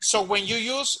 So when you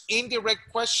use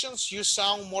indirect questions, you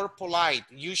sound more polite.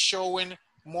 You showing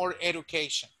more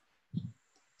education.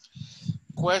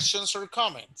 Questions or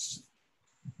comments?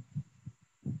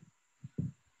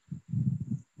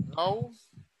 No?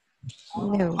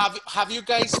 No. Have you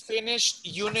guys finished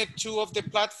unit 2 of the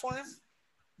platform?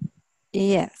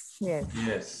 Yes.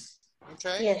 Yes.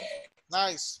 Okay. Yes.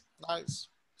 Nice, nice.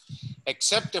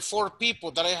 Except the 4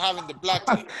 people that I have in the black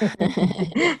list.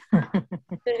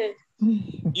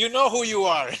 You know who you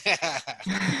are.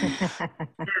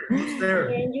 Who's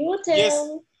there? Can you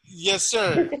tell? Yes,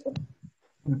 sir.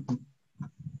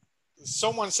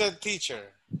 Someone said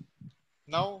teacher.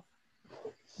 No?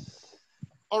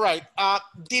 All right.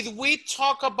 Did we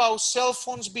talk about cell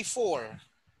phones before?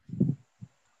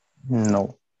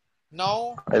 No.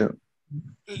 No?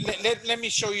 Let me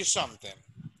show you something.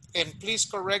 And please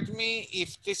correct me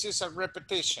if this is a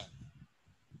repetition.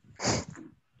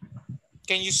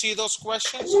 Can you see those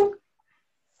questions?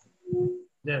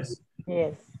 Yes.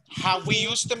 Yes. Have we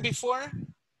used them before?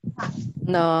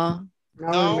 No.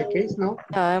 No, in my case, no.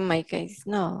 No, in my case,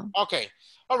 no. Okay.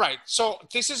 All right. So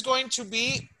this is going to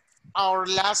be our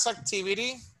last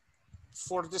activity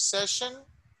for the session.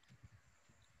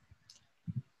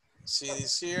 See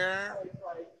this here.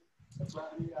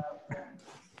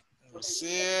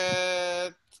 See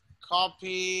it.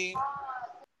 Copy.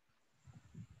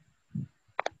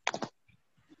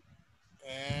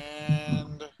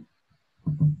 And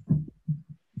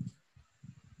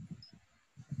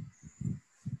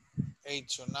eight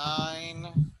to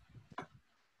 9.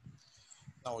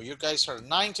 No, you guys are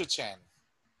 9 to 10.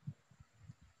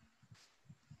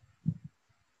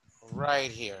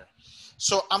 Right here.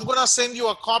 So I'm gonna send you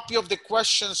a copy of the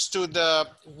questions to the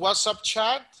WhatsApp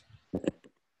chat.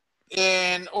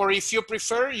 And or if you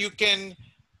prefer, you can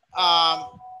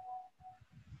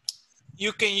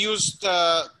use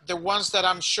the ones that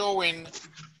I'm showing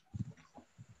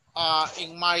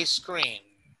in my screen.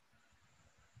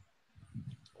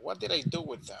 What did I do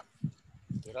with them?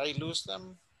 Did I lose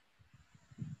them?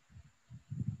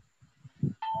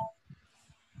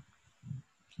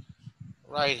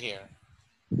 Right here.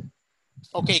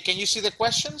 Okay, can you see the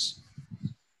questions?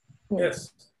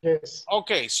 Yes. Yes.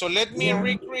 Okay, so let me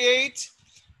recreate.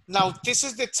 Now, this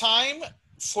is the time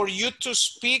for you to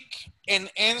speak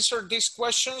and answer these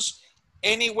questions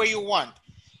any way you want.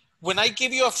 When I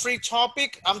give you a free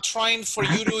topic, I'm trying for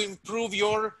you to improve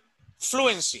your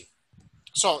fluency.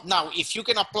 So now, if you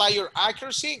can apply your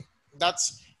accuracy,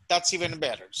 that's even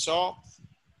better. So,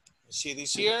 see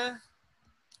this here,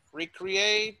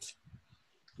 recreate.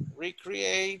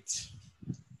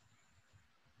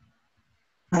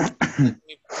 Let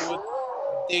me put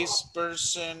this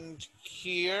person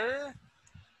here.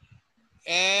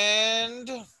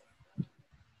 And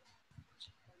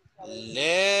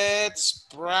let's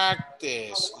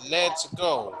practice. Let's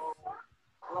go.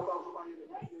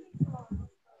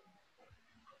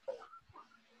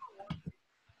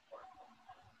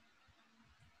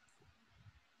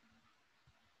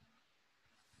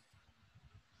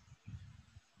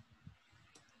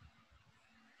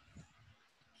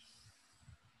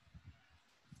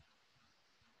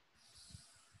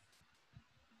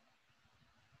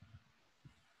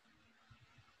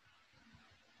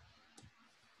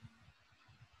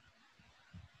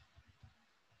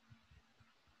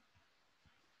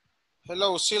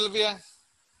 Hello, Silvia.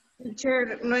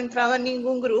 Teacher, no entraba en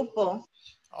ningún grupo.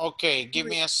 Okay, give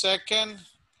me a second.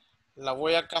 La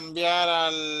voy a cambiar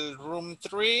al room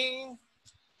 3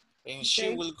 and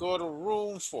she will go to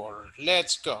room 4.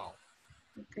 Let's go.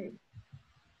 Okay.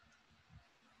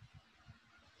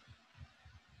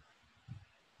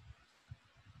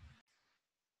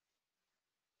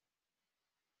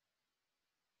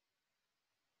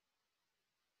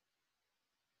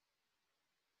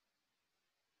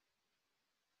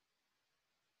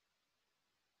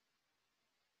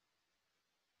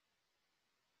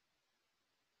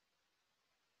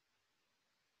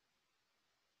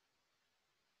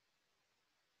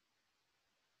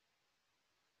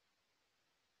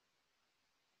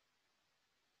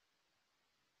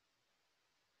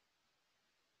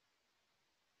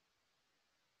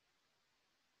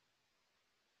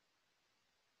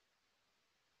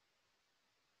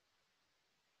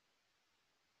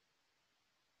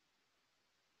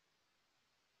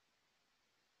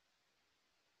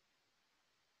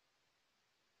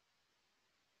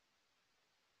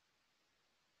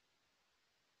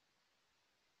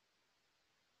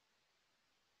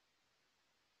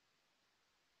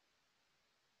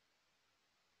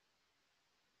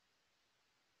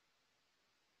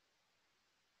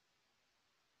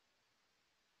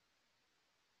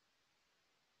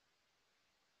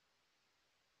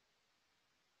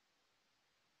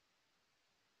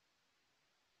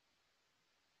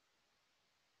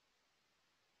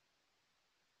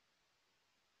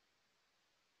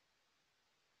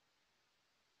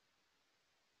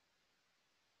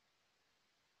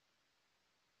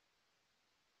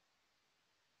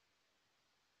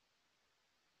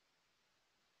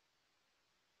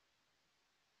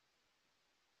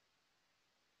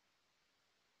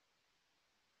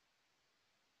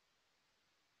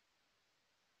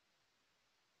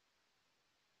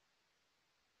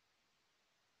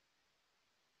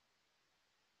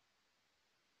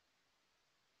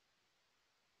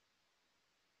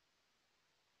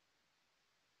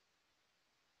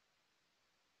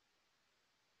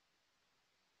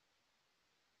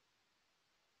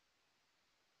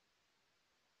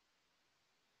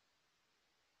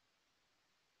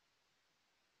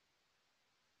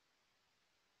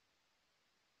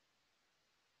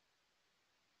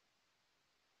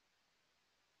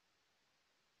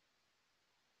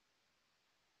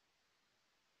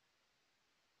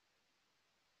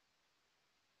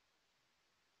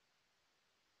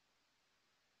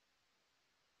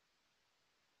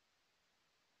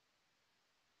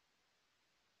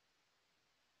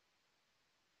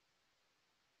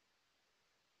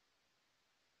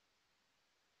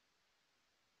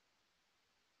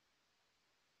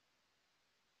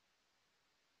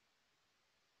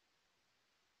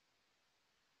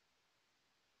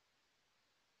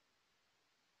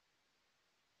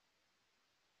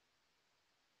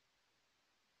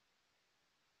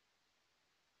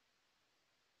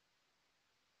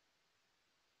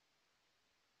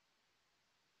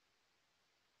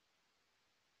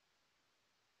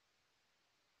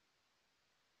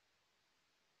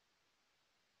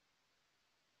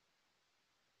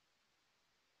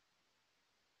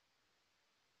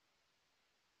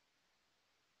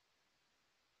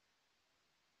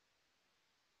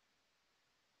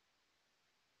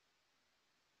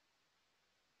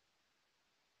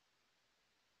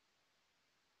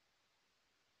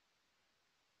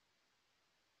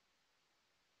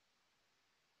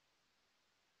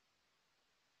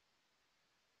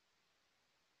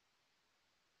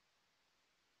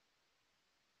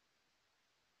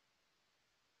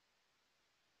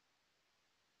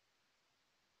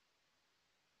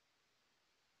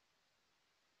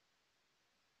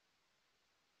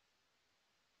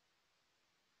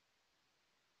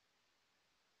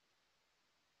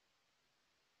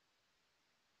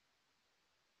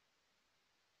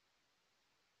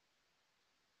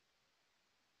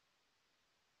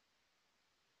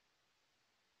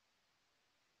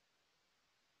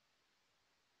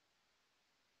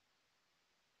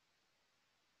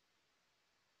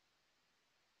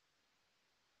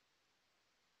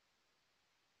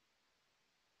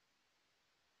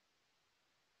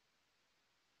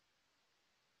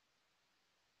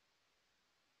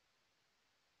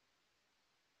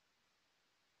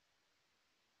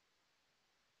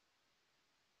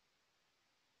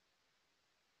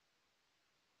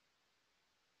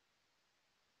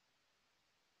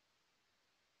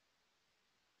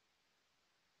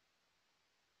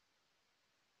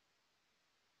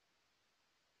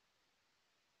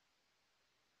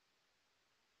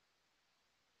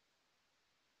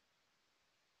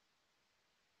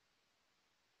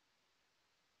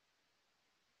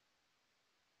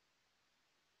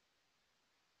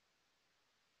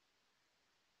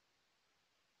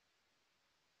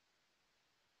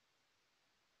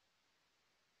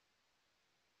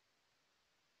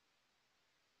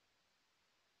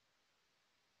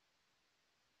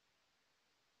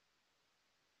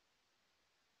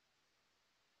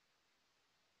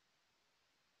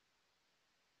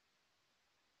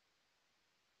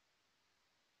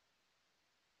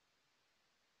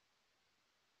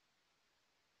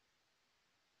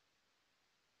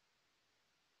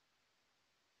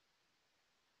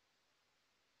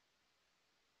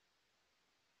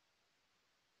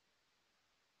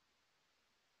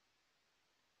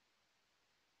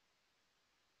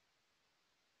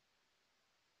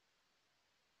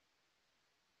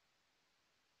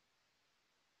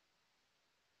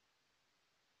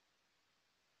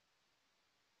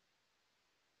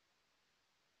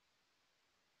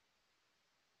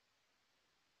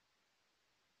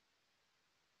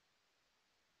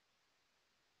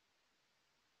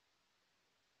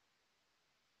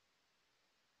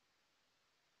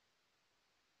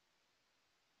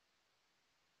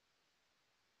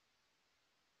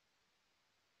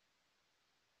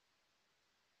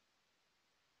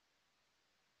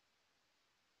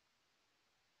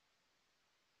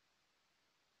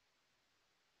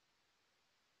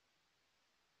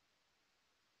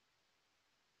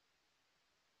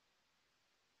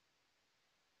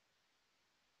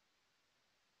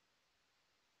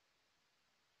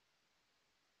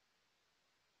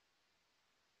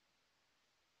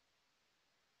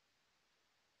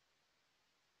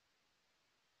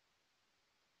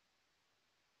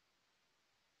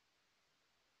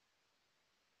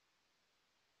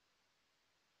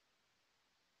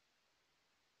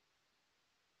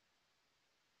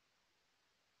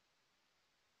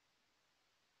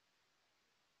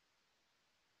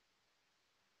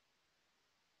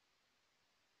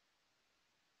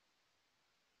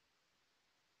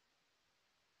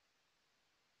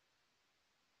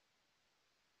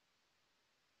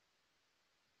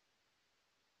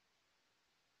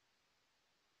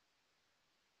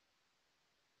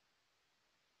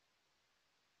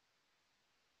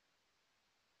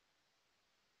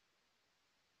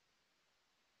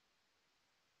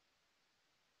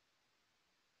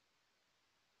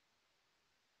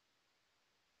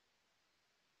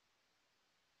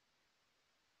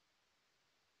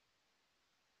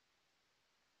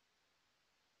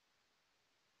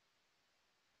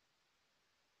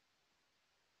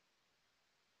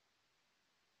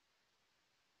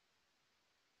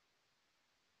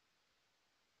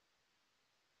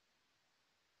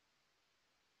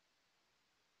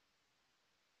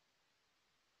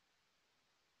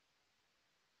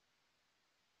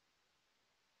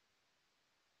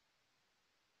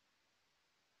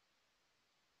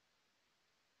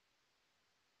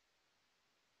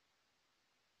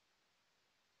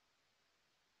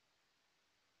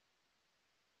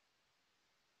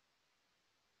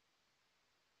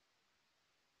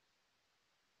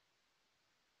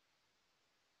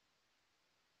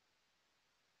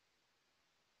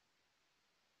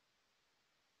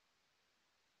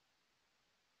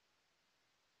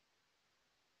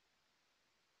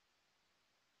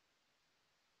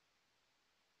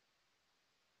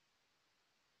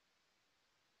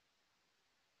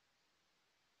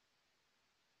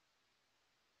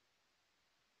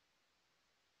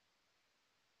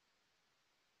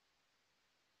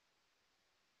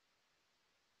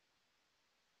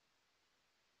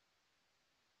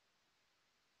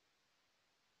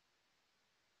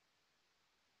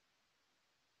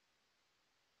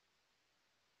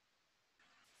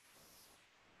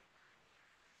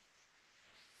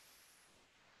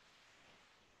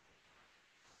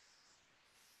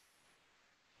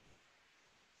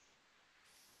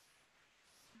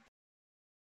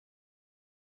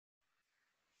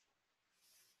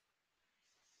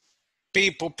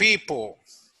 People.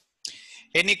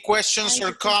 Any questions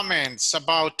or comments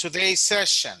about today's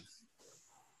session?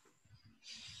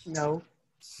 No.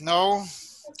 No?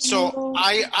 So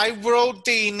I wrote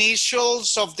the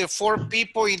initials of the 4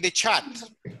 people in the chat.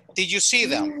 Did you see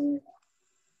them?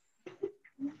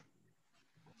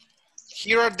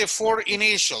 Here are the 4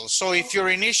 initials. So if your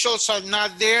initials are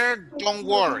not there, don't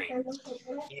worry.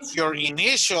 If your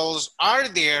initials are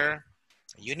there,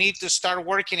 you need to start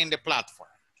working in the platform.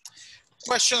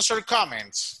 Questions or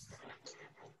comments?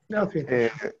 Nothing.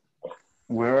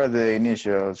 Where are the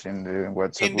initials in the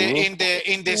WhatsApp group?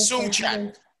 In the Zoom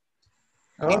chat.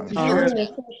 Oh,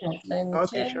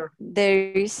 teacher.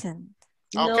 There isn't.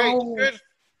 Okay, good.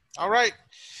 All right.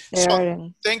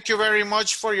 So thank you very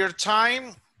much for your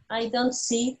time. I don't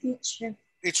see, teacher.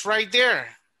 It's right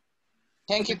there.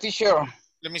 Thank you, teacher.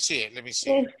 Let me see it. Let me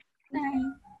see it.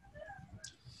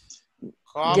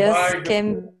 Just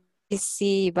can be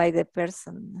seen by the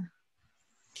person.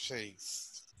 See.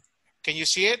 Can you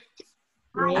see it?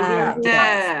 Yeah.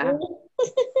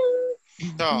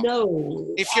 So,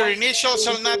 no. If your initials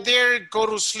are not there, go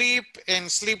to sleep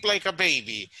and sleep like a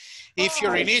baby. If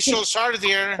your initials are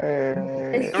there,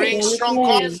 drink strong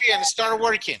coffee and start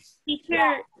working.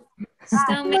 Teacher,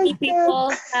 so many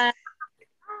people have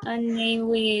a name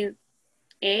with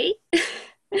A.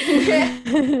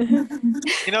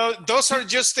 You know, those are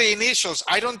just the initials.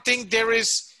 I don't think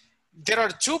there are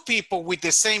 2 people with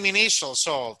the same initials.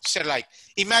 So, say like,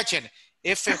 imagine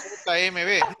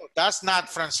FJMB. No, that's not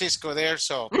Francisco there.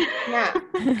 So, Yeah.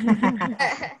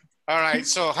 all right.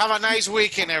 So, have a nice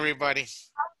weekend, everybody.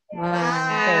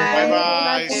 Bye.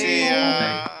 Bye. See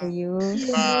ya. See you.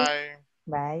 Bye.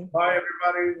 Bye. Bye,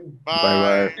 everybody.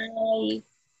 Bye. Bye.